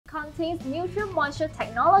contains nutrient moisture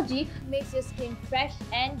technology, makes your skin fresh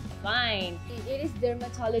and fine. It is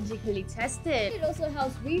dermatologically tested. It also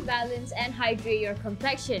helps rebalance and hydrate your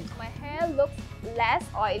complexion. My hair looks less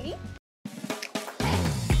oily.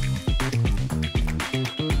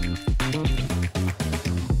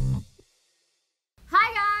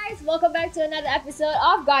 Welcome back to another episode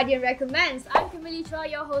of Guardian Recommends. I'm Kimberly,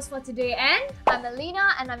 your host for today, and I'm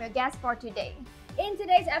Alina, and I'm your guest for today. In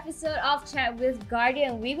today's episode of Chat with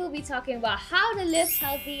Guardian, we will be talking about how to live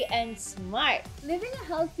healthy and smart. Living a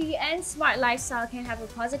healthy and smart lifestyle can have a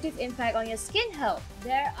positive impact on your skin health.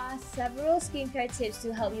 There are several skincare tips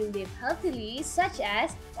to help you live healthily, such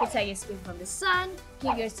as protect your skin from the sun,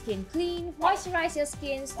 keep your skin clean, moisturize your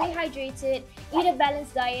skin, stay hydrated, eat a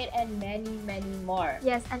balanced diet, and many more.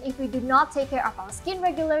 Yes, and if we do not take care of our skin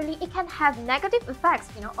regularly, it can have negative effects,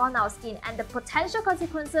 on our skin, and the potential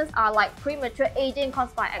consequences are like premature aging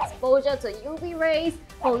caused by exposure to UV rays,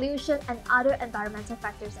 pollution, and other environmental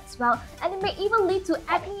factors as well. And it may even lead to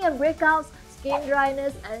acne and breakouts, skin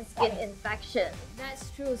dryness, and skin infection. That's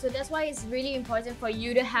true. So that's why it's really important for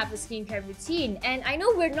you to have a skincare routine. And I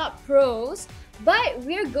know we're not pros, but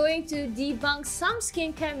we're going to debunk some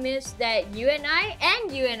skincare myths that you and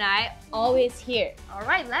I always hear.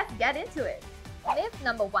 Alright, let's get into it. Myth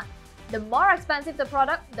number 1. The more expensive the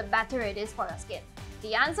product, the better it is for your skin.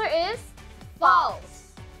 The answer is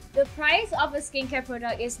false. The price of a skincare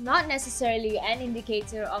product is not necessarily an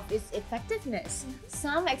indicator of its effectiveness.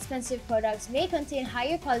 Some expensive products may contain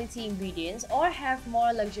higher quality ingredients or have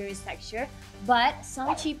more luxurious texture, but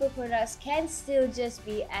some cheaper products can still just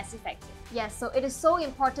be as effective. Yes, so it is so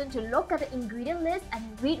important to look at the ingredient list and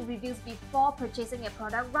read reviews before purchasing a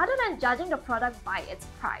product rather than judging the product by its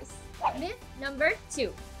price. Myth number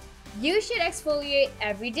 2. You should exfoliate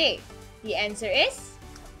every day. The answer is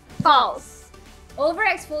false.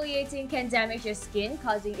 Over-exfoliating can damage your skin,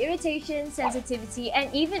 causing irritation, sensitivity,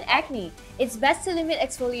 and even acne. It's best to limit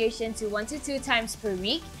exfoliation to 1 to 2 times per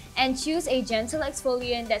week and choose a gentle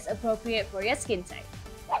exfoliant that's appropriate for your skin type.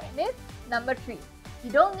 Myth number 3.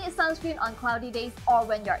 You don't need sunscreen on cloudy days or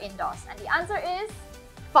when you're indoors. And the answer is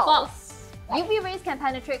false. UV rays can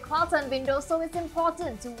penetrate clouds and windows, so it's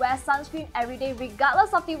important to wear sunscreen every day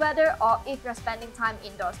regardless of the weather or if you're spending time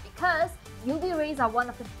indoors, because UV rays are one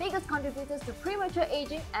of the biggest contributors to premature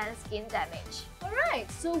aging and skin damage.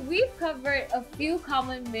 Alright, so we've covered a few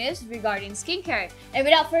common myths regarding skincare. And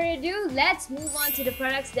without further ado, let's move on to the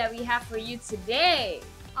products that we have for you today.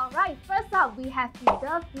 Alright, first up we have the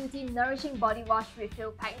Dove Beauty Nourishing Body Wash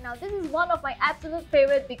Refill Pack. Now this is one of my absolute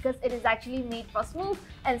favorite because it is actually made for smooth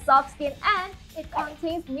and soft skin, and it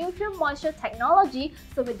contains nutrient moisture technology,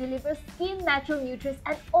 so it delivers skin natural nutrients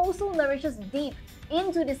and also nourishes deep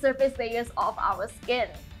into the surface layers of our skin.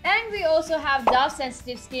 And we also have Dove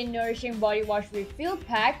Sensitive Skin Nourishing Body Wash Refill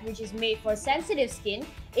Pack, which is made for sensitive skin.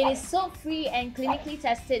 It is soap-free and clinically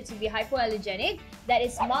tested to be hypoallergenic, that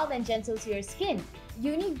is mild and gentle to your skin.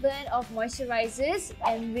 Unique blend of moisturizers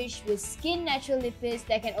enriched with skin natural lipids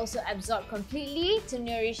that can also absorb completely to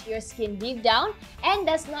nourish your skin deep down and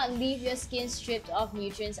does not leave your skin stripped of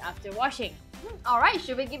nutrients after washing. Alright,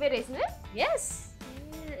 should we give it a sniff? Yes!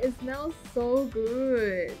 Yeah, it smells so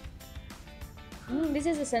good. This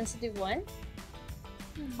is a sensitive one.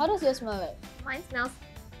 How does yours smell like? Mine smells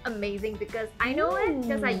amazing because I know it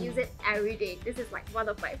because I use it every day. This is like one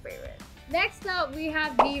of my favorites. Next up, we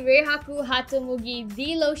have the Reihaku Hatomugi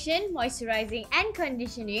D Lotion, moisturizing and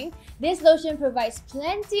conditioning. This lotion provides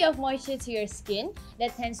plenty of moisture to your skin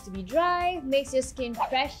that tends to be dry, makes your skin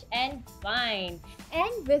fresh and fine.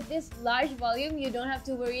 And with this large volume, you don't have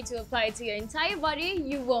to worry to apply it to your entire body,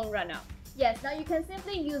 you won't run out. Yes, now you can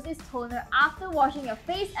simply use this toner after washing your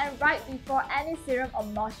face and right before any serum or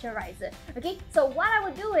moisturizer. Okay, so what I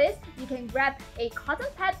would do is, you can grab a cotton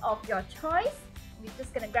pad of your choice. We're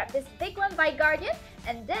just gonna grab this big one by Guardian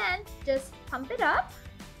and then just pump it up,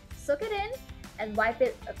 soak it in, and wipe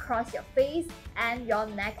it across your face and your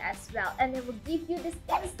neck as well. And it will give you this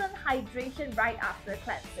instant hydration right after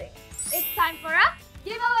cleansing. It's time for a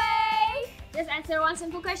giveaway! Just answer one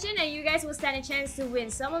simple question and you guys will stand a chance to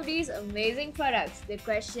win some of these amazing products. The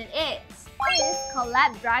question is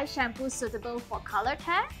Collab Dry Shampoo suitable for colored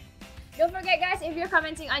hair? Don't forget guys, if you're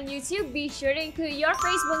commenting on YouTube, be sure to include your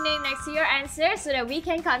Facebook name next to your answer so that we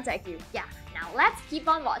can contact you. Yeah, now let's keep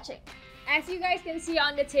on watching. As you guys can see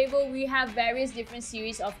on the table, we have various different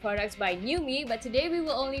series of products by NewMe, but today we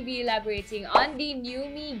will only be elaborating on the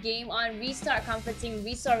NewMe Game On Restart Comforting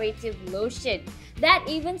Restorative Lotion that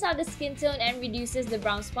evens out the skin tone and reduces the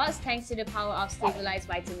brown spots thanks to the power of stabilized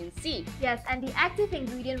vitamin C. Yes, and the active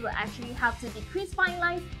ingredient will actually help to decrease fine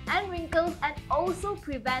lines and wrinkles and also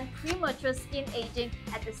prevent premature skin aging,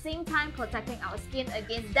 at the same time protecting our skin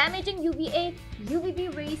against damaging UVA,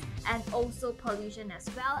 UVB rays, and also pollution as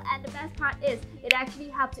well. And the best part is it actually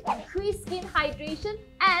helps to increase skin hydration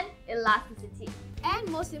and elasticity. And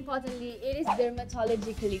most importantly, it is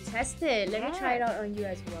dermatologically tested. Let me try it out on you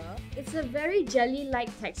as well. It's a very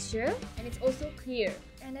jelly-like texture and it's also clear.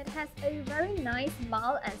 And it has a very nice,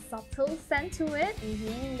 mild and subtle scent to it.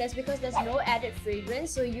 That's because there's no added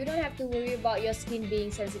fragrance, so you don't have to worry about your skin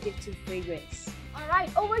being sensitive to fragrance.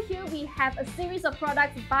 Alright, over here we have a series of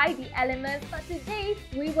products by The Elements, but today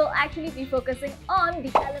we will actually be focusing on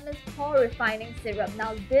The Elements Pore Refining Serum.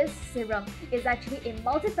 Now this serum is actually a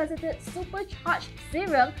multifaceted supercharged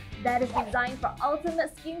serum that is designed for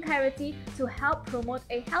ultimate skin clarity to help promote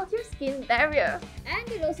a healthier skin barrier.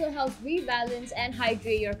 And it also helps rebalance and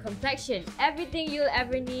hydrate your complexion. Everything you'll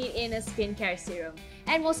ever need in a skincare serum.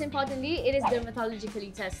 And most importantly, it is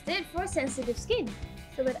dermatologically tested for sensitive skin.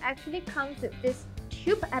 So it actually comes with this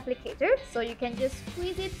tube applicator, so you can just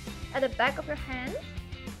squeeze it at the back of your hand.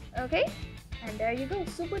 Okay, and there you go.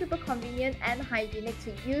 Super duper convenient and hygienic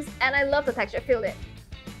to use, and I love the texture. Feel it.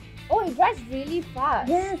 Oh, it dries really fast.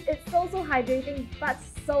 Yes, it's so hydrating but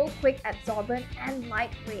so quick absorbent and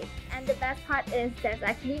lightweight. And the best part is there's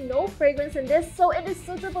actually no fragrance in this, so it is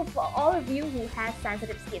suitable for all of you who have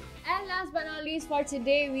sensitive skin. And last but not least for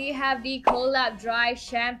today, we have the Collab Dry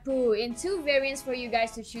Shampoo in two variants for you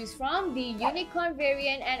guys to choose from, the Unicorn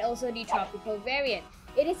variant and also the Tropical variant.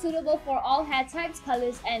 It is suitable for all hair types,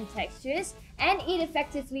 colors and textures, and it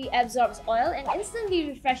effectively absorbs oil and instantly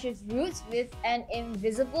refreshes roots with an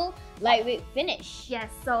invisible, lightweight finish. Yes,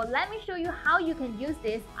 so let me show you how you can use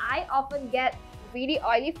this. I often get really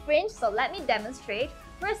oily fringe, so let me demonstrate.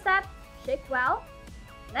 First step, shake well.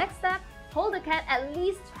 Next step, hold the can at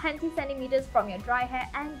least 20 centimeters from your dry hair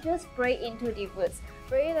and just spray into the roots.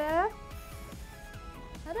 Spray there.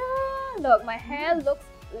 Ta-da! Look, my hair looks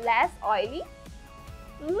less oily.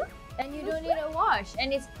 And you don't need a wash,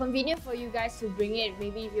 and it's convenient for you guys to bring it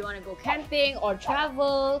maybe if you want to go camping or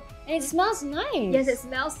travel, and it smells nice. Yes, it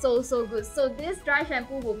smells so good. So this dry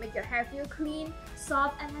shampoo will make your hair feel clean,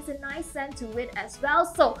 soft, and has a nice scent to it as well.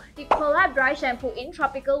 So the Collab Dry Shampoo in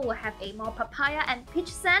Tropical will have a more papaya and peach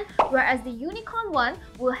scent, whereas the Unicorn one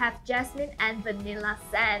will have jasmine and vanilla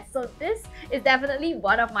scent. So this is definitely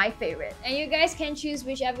one of my favorites. And you guys can choose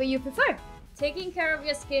whichever you prefer. Taking care of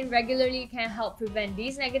your skin regularly can help prevent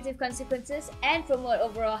these negative consequences and promote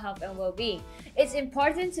overall health and well-being. It's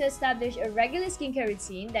important to establish a regular skincare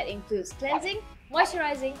routine that includes cleansing,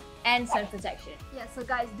 moisturizing, and sun protection. Yeah, so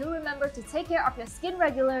guys, do remember to take care of your skin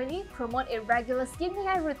regularly, promote a regular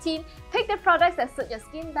skincare routine, pick the products that suit your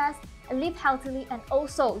skin best, and live healthily, and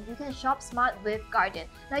also you can shop smart with Guardian.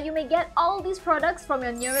 Now you may get all these products from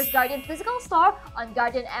your nearest Guardian physical store, on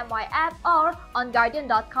Guardian MY app, or on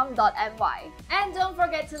guardian.com.my. And don't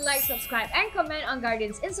forget to like, subscribe, and comment on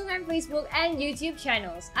Guardian's Instagram, Facebook, and YouTube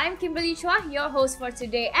channels. I'm Kimberly Chua, your host for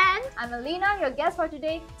today, and I'm Alina, your guest for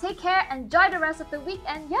today. Take care, enjoy the rest of the week,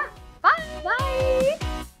 and yeah, bye! bye!